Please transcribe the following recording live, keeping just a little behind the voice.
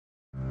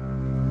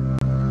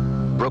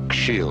Brooke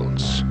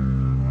Shields.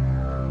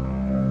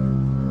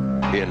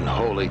 In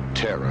holy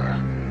terror.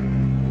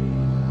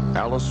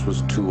 Alice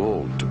was too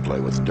old to play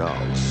with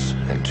dolls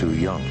and too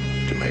young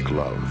to make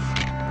love.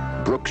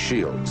 Brooke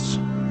Shields,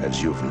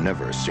 as you've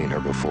never seen her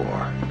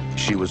before.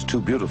 She was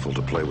too beautiful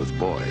to play with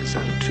boys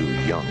and too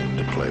young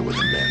to play with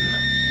men.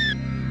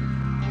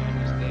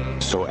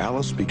 So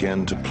Alice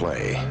began to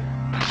play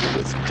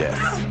with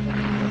death.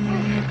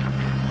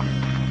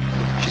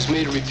 She's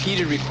made a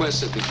repeated request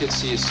that the kid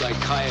see a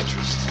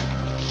psychiatrist.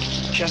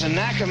 She has a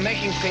knack of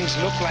making things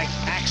look like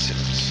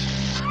accidents.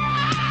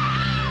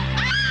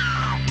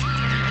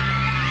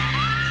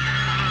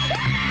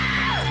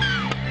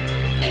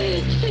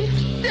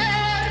 It's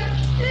dead!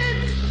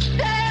 It's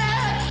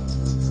dead!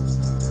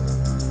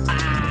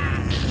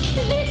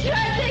 They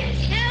tried to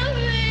kill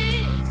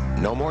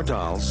me! No more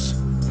dolls,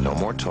 no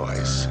more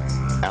toys.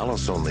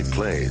 Alice only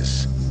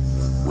plays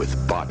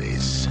with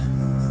bodies.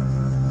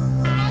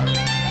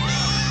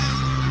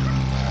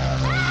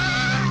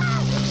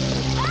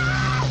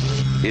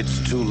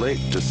 It's too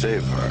late to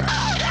save her.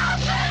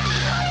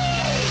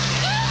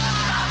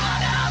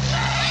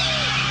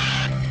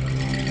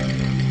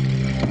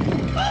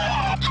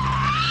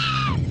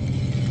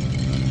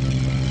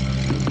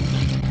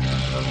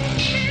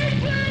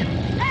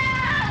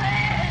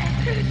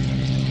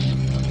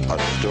 A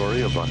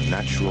story of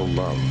unnatural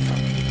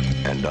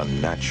love and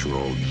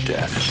unnatural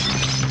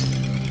death.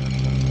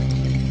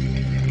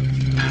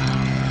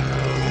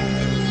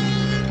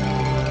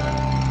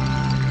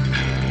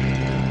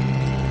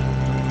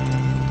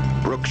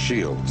 Brooke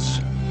Shields,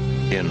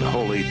 in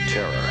holy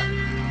terror.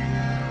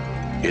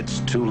 It's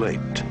too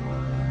late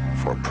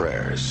for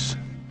prayers.